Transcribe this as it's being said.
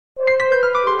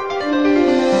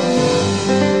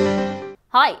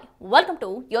Hi, welcome to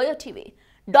YOYO TV.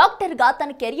 Doctor గా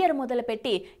తన career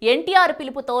మొదలుపెట్టి ఎన్టీఆర్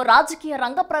పిలుపుతో రాజకీయ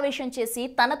రంగ ప్రవేశం చేసి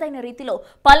తనదైన రీతిలో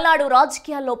పల్నాడు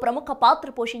రాజకీయాల్లో ప్రముఖ పాత్ర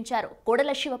పోషించారు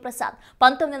కోడెల శివ ప్రసాద్.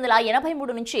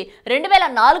 1983 నుంచి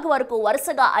 2004 వరకు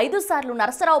వరుసగా 5 సార్లు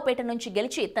నరసరావుపేట నుంచి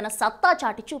గెలిచి తన సత్తా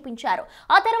చాటి చూపించారు.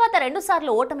 ఆ తర్వాత 2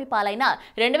 సార్లు ఓటమి పాలైన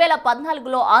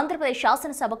 2014లో ఆంధ్రప్రదేశ్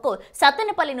శాసనసభకు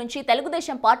సత్తెనపల్లి నుంచి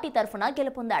తెలుగుదేశం పార్టీ తరఫున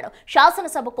గెలుపొందాడు.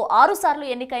 శాసనసభకు 6 సార్లు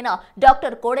ఎన్నికైన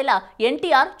డాక్టర్ కోడెల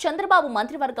ఎన్టీఆర్ చంద్రబాబు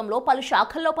మంత్రివర్గంలో పలు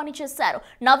శాఖల్లో పనిచేశారు.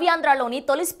 నవ్యాంధ్రలోని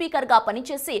తొలి స్పీకర్ గా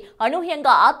పనిచేసి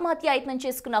అనూహ్యంగా ఆత్మహత్యాయత్నం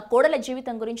చేసుకున్న కోడెల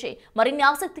జీవితం గురించి మరిన్ని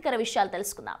ఆసక్తికర విషయాలు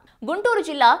తెలుసుకుందాం. గుంటూరు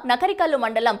జిల్లా నకరికల్లు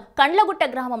మండలం కండ్లగుట్ట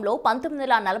గ్రామంలో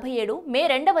 1947 మే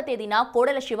 2వ తేదీన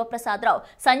కోడెల శివ ప్రసాద రావు,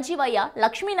 సంజీవయ్య,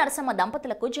 లక్ష్మీ నరసమ్మ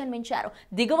దంపతులకు జన్మించారు.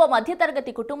 దిగువ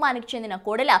మధ్యతరగతి కుటుంబానికి చెందిన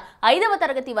కోడెల 5వ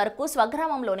తరగతి వరకు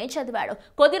స్వగ్రామంలోనే చదివాడు.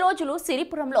 కొద్ది రోజులు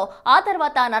సిరిపురంలో, ఆ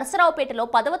తర్వాత నరసరావుపేటలో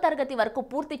 10వ తరగతి వరకు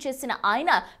పూర్తి చేసిన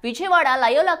ఆయన విజయవాడ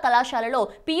లయోలా కళాశాలలో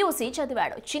పియూసీ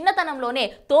చదివాడు. చిన్నతనంలోనే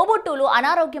తోబుట్టులు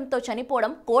అనారోగ్యంతో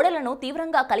చనిపోవడం కోడెలను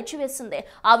తీవ్రంగా కలిచివేసింది.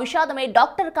 ఆ విషాదమే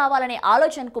డాక్టర్ కావాలనే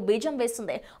ఆలోచనకు బీజం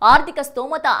వేసింది. ఆర్థిక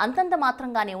స్తోమత అంతంత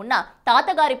మాత్రంగానే ఉన్న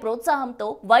తాతగారి ప్రోత్సాహంతో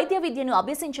వైద్య విద్యను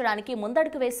అభ్యసించడానికి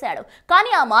ముందడుగు వేశాడు.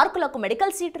 కానీ ఆ మార్కులకు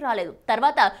మెడికల్ సీటు రాలేదు.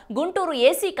 తర్వాత గుంటూరు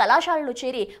ఏసీ కళాశాలలో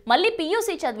చేరి మళ్లీ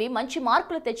పియూసీ చదివి మంచి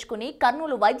మార్కులు తెచ్చుకుని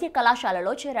కర్నూలు వైద్య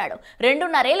కళాశాలలో చేరాడు.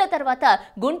 2.5 ఏళ్ల తర్వాత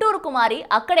గుంటూరు కుమారి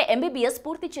అక్కడే ఎంబీబీఎస్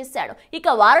పూర్తి చేశాడు. ఇక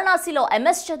వారణాసిలో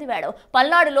ఎంఎస్ చదివాడు.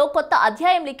 పల్నాడులో కొత్త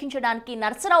అధ్యాయం లిఖించడానికి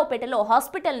నరసరావుపేటలో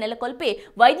హాస్పిటల్ నెలకొల్పి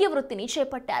వైద్య వృత్తిని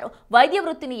చేపట్టారు. వైద్య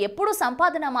వృత్తిని ఎప్పుడూ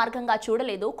సంపాదన మార్గంగా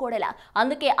చూడలేదు కోడెల.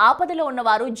 అందుకే ఆపదలో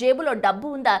ఉన్నవారు జేబులో డబ్బు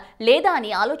ఉందా లేదా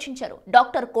అని ఆలోచించరు.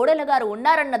 డాక్టర్ కోడెల గారు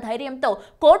ఉన్నారన్న ధైర్యంతో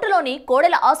కోటలోని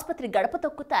కోడెల ఆసుపత్రి గడప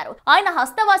తొక్కుతారు. ఆయన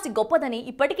హస్తవాసి గొప్పదని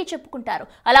ఇప్పటికీ చెప్పుకుంటారు.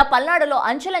 అలా పల్నాడులో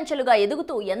అంచెలంచెలుగా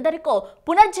ఎదుగుతూ ఎందరికో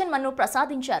పునర్జన్మను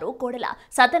ప్రసాదించారు కోడెల.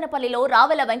 సత్తెనపల్లిలో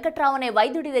రావెల వెంకట్రావు అనే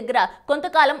వైద్యుడి దగ్గర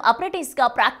కొంతకాలం అప్రెంటిస్ గా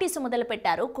ప్రాక్టీస్ మొదలు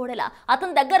పెట్టారు కోడెల.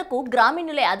 అతని దగ్గరకు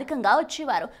గ్రామీణులే అధికంగా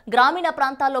వచ్చేవారు. గ్రామీణ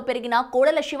ప్రాంతాల్లో పెరిగిన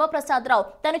కోడెల శివ ప్రసాద రావు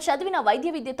తను చదివిన వైద్య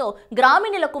విద్యతో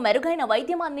గ్రామీణులకు మెరుగైన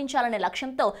వైద్యం అందించాలనే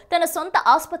లక్ష్యంతో తన సొంత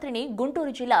ఆసుపత్రిని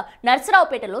గుంటూరు జిల్లా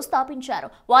నరసరావుపేటలో స్థాపించారు.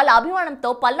 వాళ్ళ అభిమానంతో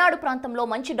పల్నాడు ప్రాంతంలో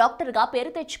మంచి డాక్టర్ గా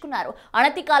పేరు తెచ్చుకున్నారు.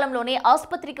 అనతి కాలంలోనే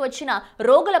ఆసుపత్రికి వచ్చిన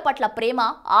రోగుల పట్ల ప్రేమ,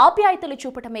 ఆప్యాయతలు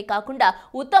చూపటమే కాకుండా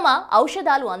ఉత్తమ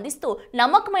ఔషధాలు అందిస్తూ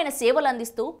నమ్మకమైన సేవలు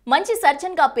అందిస్తూ మంచి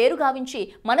సర్జన్ గా పేరు గావించి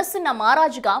మనస్సున్న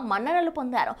మహారాజుగా మన్ననలు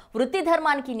పొందారు. వృత్తి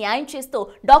ధర్మానికి న్యాయం చేస్తూ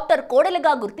డాక్టర్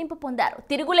కోడెలగా గుర్తింపు పొందారు.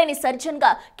 తిరుగులేని సర్జన్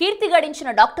గా కీర్తి గడించిన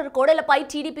డాక్టర్ కోడెలపై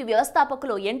టీడీపీ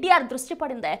వ్యవస్థాపకులు ఎన్టీఆర్ దృష్టి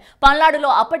పడింది. పల్నాడులో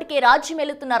అప్పటికే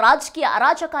రాజ్యమేలుతున్న రాజకీయ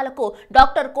అరాచకాలకు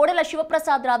డాక్టర్ కోడెల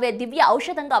శివప్రసాద రావే దివ్య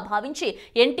ఔషధంగా భావించి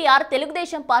ఎన్టీఆర్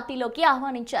తెలుగుదేశం పార్టీలోకి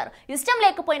ఆహ్వానించారు. ఇష్టం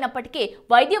లేకపోయినప్పటికీ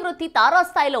వైద్య వృత్తి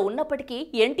తారాస్థాయిలో ఉన్నప్పటికీ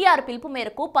ఎన్టీఆర్ పిలుపు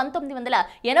మేరకు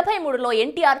 1983లో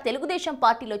ఎన్టీఆర్ తెలుగుదేశం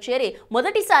పార్టీలో చేరి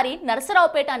మొదటిసారి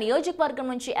నరసరావుపేట నియోజకవర్గం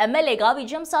నుంచి ఎమ్మెల్యేగా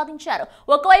విజయం సాధించారు.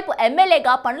 ఒకవైపు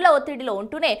ఎమ్మెల్యేగా పనుల ఒత్తిడిలో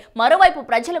ఉంటూనే మరోవైపు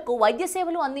ప్రజలకు వైద్య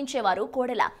సేవలు అందించేవారు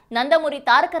కోడెల. నందమూరి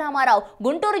తారక రామారావు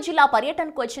గుంటూరు జిల్లా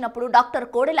పర్యటనకు వచ్చినప్పుడు డాక్టర్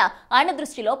కోడెల ఆయన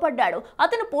దృష్టిలో పడ్డాడు.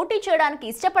 అతను పోటీ చేయడానికి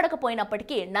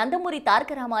ఇష్టపడకపోయినప్పటికీ నందమూరి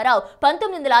తారక రామారావు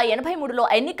 1983లో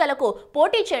ఎన్నికలకు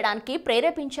పోటీ చేయడానికి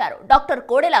ప్రేరేపించారు. డాక్టర్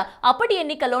కోడెల అప్పటి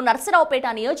ఎన్నికల్లో నరసరావుపేట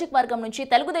నియోజకవర్గం నుంచి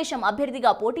తెలుగుదేశం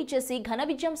అభ్యర్థిగా పోటీ చేసి ఘన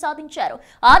విజయం సాధించారు.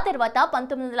 ఆ తర్వాత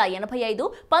 1985,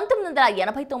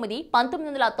 1989,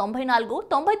 1994,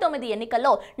 99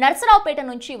 ఎన్నికల్లో నరసరావుపేట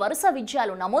నుంచి వరుస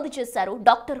విజయాలు నమోదు చేశారు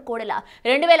డాక్టర్ కోడెల.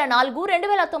 2004,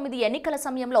 2009 ఎన్నికల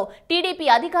సమయంలో టీడీపీ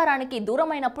అధికారానికి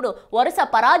దూరమైనప్పుడు వరుస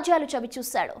పరాజయాలు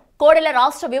చవిచూశాడు. కోడెల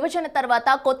రాష్ట్ర విభజన తర్వాత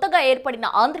కొత్తగా ఏర్పడిన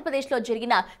ఆంధ్రప్రదేశ్లో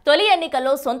జరిగిన తొలి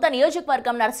ఎన్నికల్లో సొంత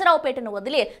నియోజకవర్గం నరసరావుపేటను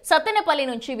వదిలి సత్తెనపల్లి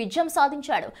నుంచి విజయం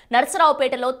సాధించాడు.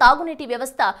 నరసరావుపేటలో తాగునీటి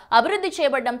వ్యవస్థ అభివృద్ధి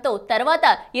చేయబడడంతో తర్వాత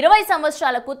 20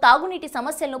 సంవత్సరాలకు తాగునీటి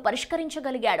సమస్యలను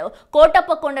పరిష్కరించగలిగాడు.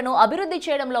 కోటప్పకొండను అభివృద్ధి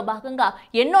చేయడంలో భాగంగా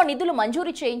ఎన్నో నిధులు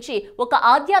మంజూరు చేయించి ఒక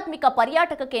ఆధ్యాత్మిక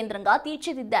పర్యాటక కేంద్రంగా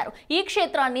తీర్చిదిద్దారు. ఈ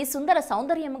క్షేత్రాన్ని సుందర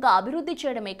సౌందర్యంగా అభివృద్ధి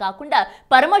చేయడమే కాకుండా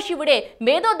పరమశివుడే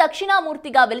మేధో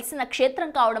దక్షిణామూర్తిగా వెలిసిన క్షేత్రం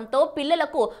కావడంతో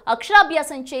పిల్లలకు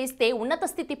అక్షరాభ్యాసం చేయిస్తే ఉన్నత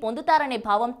స్థితి పొందుతారనే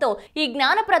భావంతో ఈ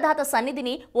జ్ఞానప్రదాత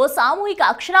సన్నిధిని ఓ సామూహిక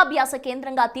అక్షరాభ్యాస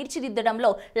కేంద్రంగా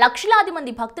తీర్చిదిద్దడంలో లక్షలాది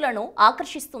మంది భక్తులను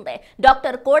ఆకర్షిస్తుంది.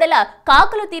 డాక్టర్ కోడెల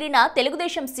కాకులు తీరిన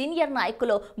తెలుగుదేశం సీనియర్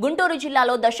నాయకులు. గుంటూరు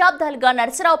జిల్లాలో దశాబ్దాలుగా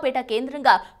నరసరావుపేట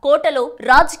కేంద్రంగా కోటలో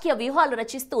రాజకీయ వ్యూహాలు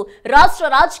రచిస్తూ రాష్ట్ర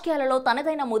రాజకీయాలలో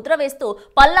తనదైన ముద్ర వేస్తూ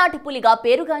పల్నాటి పులిగా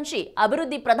పేరుగాంచి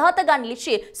అభివృద్ధి ప్రదాతగా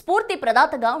నిలిచి స్ఫూర్తి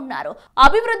ప్రదాతగా ఉన్నారు.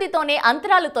 అభివృద్ధితోనే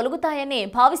అంతరాలు తొలగుతాయని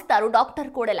భావిస్తారు డాక్టర్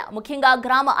కోడెల. ముఖ్యంగా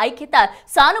గ్రామ ఐక్యత,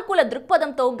 సానుకూల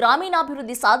దృక్పథంతో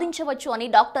గ్రామీణాభివృద్ధి సాధించవచ్చు అని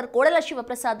డాక్టర్ కోడెల శివ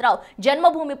ప్రసాద రావు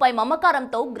జన్మభూమిపై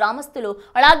మమకారంతో గ్రామస్తులు,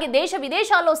 అలాగే దేశ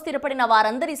విదేశాల్లో స్థిరపడిన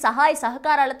వారందరి సహాయ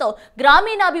సహకారాలతో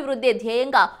గ్రామీణాభివృద్ధి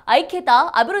ధ్యేయంగా ఐక్యత,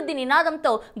 అభివృద్ధి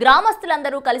నినాదంతో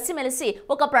గ్రామస్తులందరూ కలిసిమెలిసి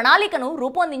ఒక ప్రణాళికను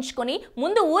రూపొందించుకొని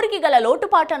ముందు ఊరికి గల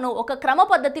లోటుపాట్లను ఒక క్రమ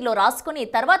పద్ధతిలో రాసుకుని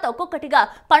తర్వాత ఒక్కొక్కటిగా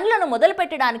పనులను మొదలు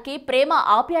పెట్టడానికి ప్రేమ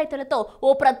ఆప్యాయతలతో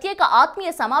ఓ ప్రత్యేక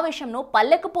ఆత్మీయ సమావేశంను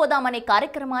పల్లెకు పోదామనే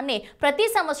కార్యక్రమాన్ని ప్రతి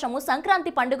సంవత్సరము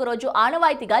సంక్రాంతి పండుగ రోజు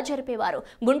ఆనవాయితీగా జరిపేవారు.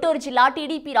 గుంటూరు జిల్లా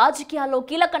టీడీపీ రాజకీయాల్లో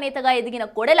కీలక నేతగా ఎదిగిన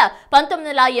కోడెల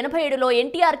 1987లో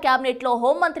ఎన్టీఆర్ కేబినెట్ లో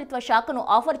హోంమంత్రిత్వ శాఖను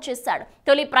ఆఫర్ చేశాడు.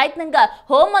 తొలి ప్రయత్నంగా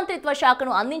హోంమంత్రిత్వ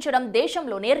శాఖను అందించడం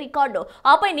దేశంలోనే రికార్డు.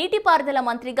 ఆపై నీటిపారుదల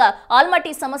మంత్రిగా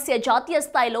ఆల్మట్టి సమస్య జాతీయ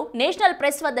స్థాయిలో నేషనల్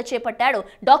ప్రెస్ వద్ద చేపట్టాడు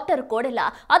డాక్టర్ కోడెల.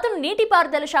 అతను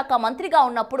నీటిపారుదల శాఖ మంత్రిగా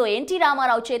ఉన్నప్పుడు ఎన్టీ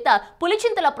రామారావు చేత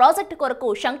పులిచింతల ప్రాజెక్టు కొరకు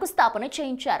శంకుస్థాపన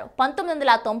చేయించారు.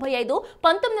 1995,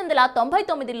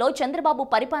 1999లో చంద్రబాబు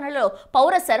పరిపాలనలో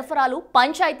పౌర సరఫరాలు,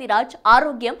 పంచాయతీరాజ్,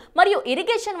 ఆరోగ్యం మరియు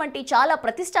ఇరిగేషన్ వంటి చాలా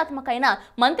ప్రతిష్టాత్మకమైన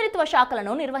మంత్రిత్వ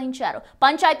శాఖలను నిర్వహించారు.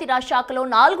 పంచాయతీరాజ్ శాఖలో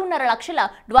 4.5 లక్షల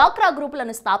డ్వాక్రా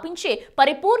గ్రూపులను స్థాపించి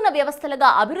పరిపూర్ణ వ్యవస్థలుగా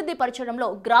అభివృద్ధి పరచడంలో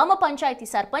గ్రామ పంచాయతీ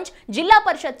సర్పంచ్, జిల్లా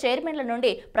పరిషత్ చైర్మన్ల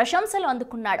నుండి ప్రశంసలు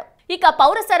అందుకున్నాడు. ఇక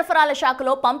పౌర సరఫరాల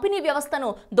శాఖలో పంపిణీ వ్యవస్థను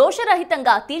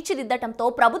దోషరహితంగా తీర్చిదిద్దటంతో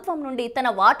ప్రభుత్వం నుండి తన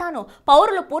వాటాను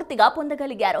పౌరులు పూర్తిగా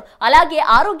పొందగలిగారు. అలాగే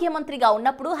ఆరోగ్య మంత్రిగా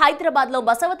ఉన్నప్పుడు హైదరాబాద్ లో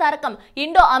Basavatarakam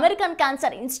Indo American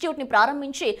cancer institute ని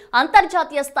ప్రారంభించి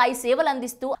అంతర్జాతీయ స్థాయి సేవలు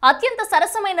అందిస్తూ అత్యంత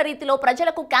సరసమైన రీతిలో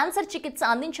ప్రజలకు క్యాన్సర్ చికిత్స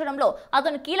అందించడంలో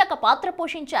అతను కీలక పాత్ర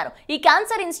పోషించారు. ఈ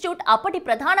క్యాన్సర్ ఇన్స్టిట్యూట్ అప్పటి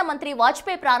ప్రధానమంత్రి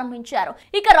వాజ్పేయి ప్రారంభించారు.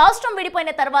 ఇక రాష్ట్రం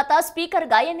విడిపోయిన తర్వాత స్పీకర్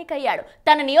గా ఎన్నికయ్యాడు.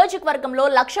 తన నియోజకవర్గంలో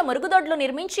 1,00,000 మరుగుదొడ్లు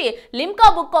నిర్మించి లిమ్కా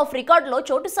బుక్ ఆఫ్ రికార్డులో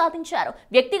చోటు సాధించారు.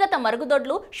 వ్యక్తిగత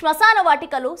మరుగుదొడ్లు, శ్మశాన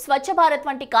వాటికలు, స్వచ్ఛ భారత్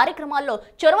వంటి కార్యక్రమాల్లో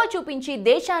చొరవ చూపించి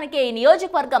దేశానికే ఈ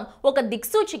నియోజకవర్గం ఒక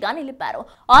దిక్సూచిగా నిలిపారు.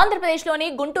 ఆంధ్రప్రదేశ్లోని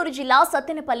గుంటూరు జిల్లా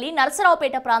సత్తెనపల్లి,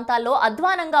 నరసరావుపేట ప్రాంతాల్లో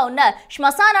అధ్వానంగా ఉన్న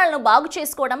శ్మశానాలను బాగు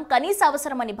చేసుకోవడం కనీస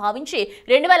అవసరమని భావించి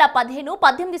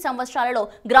 2015-18 సంవత్సరాలలో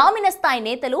గ్రామీణ స్థాయి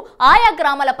నేతలు, ఆయా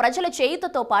గ్రామాల ప్రజల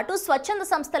చేయుతతో పాటు స్వచ్ఛంద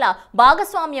సంస్థల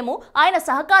భాగస్వామ్యము, ఆయన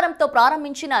సహకారంతో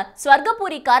ప్రారంభించిన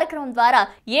స్వర్గపూరి కార్యక్రమం ద్వారా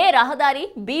ఏ రహదారి,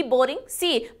 బి బోరింగ్, సి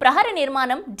ప్రహరీ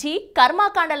నిర్మాణం, డి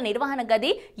కర్మాకాండల నిర్వహణ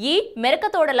గది, ఈ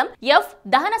మెరకతోడలం, ఎఫ్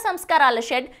దహన సంస్కారాల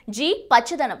షెడ్, జి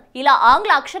పచ్చదనం, ఇలా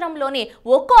ఆంగ్ల అక్షరంలోని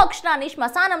ఒక్కో అక్షరాన్ని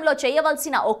శ్మశానంలో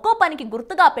చేయవలసిన ఒక్కో పనికి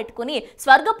గుర్తుగా పెట్టుకుని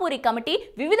స్వర్గపూరి కమిటీ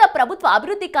వివిధ ప్రభుత్వ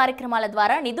అభివృద్ధి కార్యక్రమాల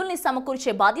ద్వారా నిధుల్ని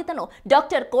సమకూర్చే బాధ్యతను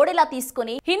డాక్టర్ కోడెల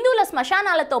తీసుకుని హిందువుల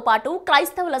శ్మశానాలతో పాటు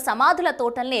క్రైస్తవుల సమాధుల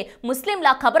తోటల్ని, ముస్లింల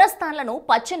ఖబరస్థాన్లను,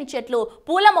 పచ్చని చెట్లు,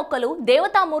 పూల మొక్కలు,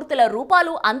 దేవతామూర్తుల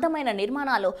రూపాలు, అందమైన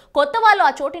నిర్మాణాలు, కొత్త వాళ్ళు ఆ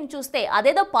చోటిని చూస్తే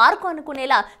అదేదో పార్కు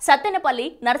అనుకునేలా సత్తెనపల్లి,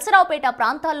 నరసరావుపేట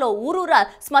ప్రాంతాల్లో ఊరూరా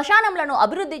శ్మశానంలను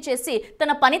అభివృద్ధి చేసి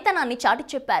తన పనితనాన్ని చాటి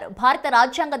చెప్పారు. భారత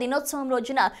రాజ్యాంగ దినోత్సవం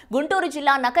రోజున గుంటూరు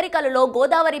జిల్లా నకరికలులో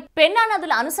గోదావరి, పెన్నా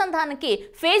నదుల అనుసంధానానికి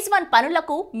ఫేజ్ 1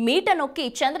 పనులకు మీట నొక్కి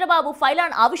చంద్రబాబు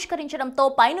ఫైలాన్ ఆవిష్కరించడంతో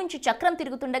పైనుంచి చక్రం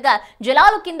తిరుగుతుండగా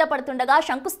జలాలు కింద పడుతుండగా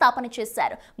శంకుస్థాపన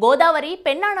చేశారు. గోదావరి,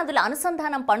 పెన్నా నదుల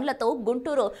అనుసంధానం పనులతో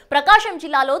గుంటూరు, ప్రకాశం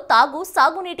జిల్లాలో తాగు,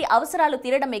 సాగునీటి అవసరాలు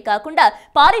తీరడమే కాకుండా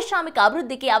పారిశ్రామిక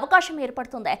అభివృద్ధికి అవకాశం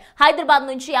ఏర్పడుతుంది. హైదరాబాద్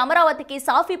నుంచి అమరావతికి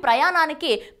సాఫీ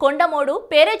ప్రయాణానికి కొండమోడు,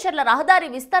 పేరేచర్ల రహదారి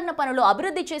విస్తరణ పనులు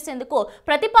అభివృద్ధి చేసేందుకు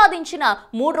ప్రతిపాదించిన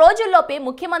 3 రోజుల్లోపే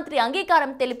ముఖ్యమంత్రి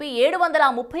అంగీకారం తెలిపి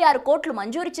 736 కోట్లు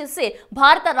మంజూరు చేసి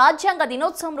భారత రాజ్యాంగ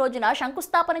దినోత్సవం రోజున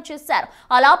శంకుస్థాపన చేశారు.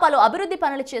 అలా పలు అభివృద్ధి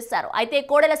పనులు చేశారు. అయితే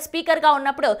కోడెల స్పీకర్ గా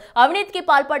ఉన్నప్పుడు అవినీతికి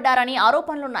పాల్పడ్డారని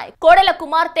ఆరోపణలున్నాయి. కోడెల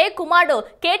కుమార్తె, కుమారుడు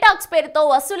కేటాక్స్ పేరుతో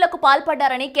వసూళ్లకు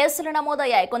పాల్పడ్డారని కేసులు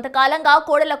నమోదయ్యాయి. కొంతకాలంగా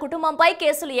కోడెల కుటుంబంపై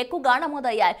కేసులు ఎక్కువగా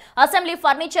నమోదయ్యాయి. Assembly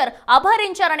furniture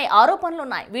అపహరించారనే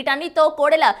ఆరోపణలున్నాయి. వీటన్నిటితో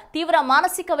కోడెల తీవ్ర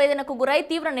మానసిక వేదనకు గురై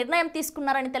తీవ్ర నిర్ణయం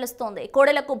తీసుకున్నారని తెలుస్తోంది.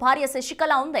 కోడెలకు భార్య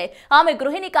శశికళ ఉంది. ఆమె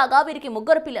గృహిణి కాగా వీరికి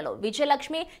 3 పిల్లలు.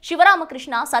 విజయలక్ష్మి,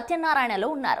 శివరామకృష్ణ, సత్యనారాయణలో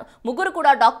ఉన్నారు. 3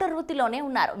 కూడా డాక్టర్ వృత్తిలోనే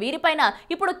ఉన్నారు. వీరిపైన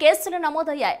ఇప్పుడు కేసులు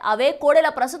నమోదయ్యాయి. అవే కోడెల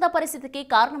ప్రస్తుత పరిస్థితికి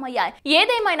కారణమయ్యాయి.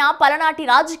 ఏదేమైనా పలనాటి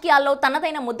రాజకీయాల్లో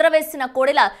తనదైన ముద్ర వేసిన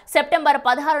కోడెల సెప్టెంబర్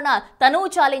 16న తనువు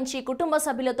చాలించి కుటుంబ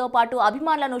సభ్యులతో పాటు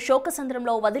అభిమానులను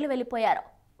శోకసంద్రంలో వదిలి వెళ్లిపోయారు.